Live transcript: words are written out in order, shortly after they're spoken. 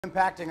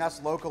Impacting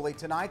us locally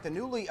tonight, the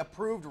newly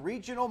approved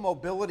Regional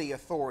Mobility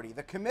Authority.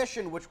 The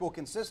commission, which will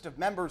consist of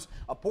members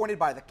appointed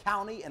by the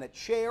county and a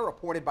chair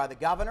appointed by the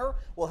governor,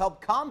 will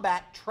help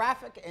combat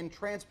traffic and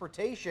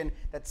transportation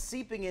that's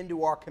seeping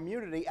into our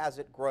community as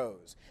it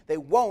grows. They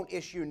won't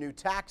issue new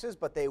taxes,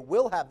 but they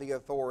will have the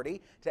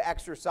authority to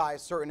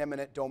exercise certain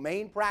eminent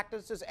domain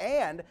practices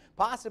and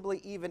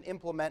possibly even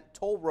implement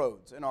toll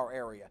roads in our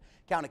area.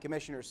 County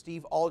Commissioner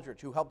Steve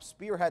Aldrich, who helped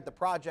spearhead the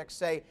project,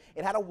 say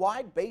it had a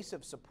wide base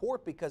of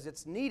support because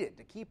it's needed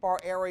to keep our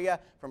area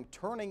from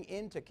turning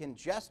into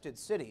congested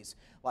cities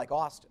like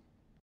Austin.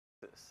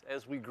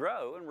 As we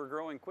grow, and we're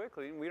growing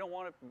quickly, and we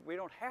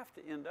don't have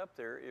to end up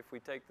there if we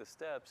take the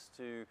steps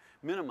to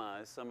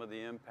minimize some of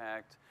the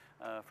impact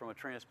from a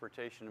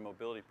transportation and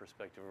mobility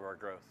perspective of our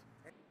growth.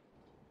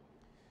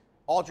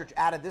 Aldrich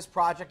added this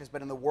project has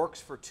been in the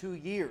works for 2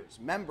 years.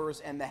 Members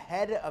and the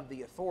head of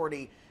the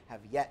authority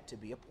have yet to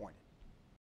be appointed.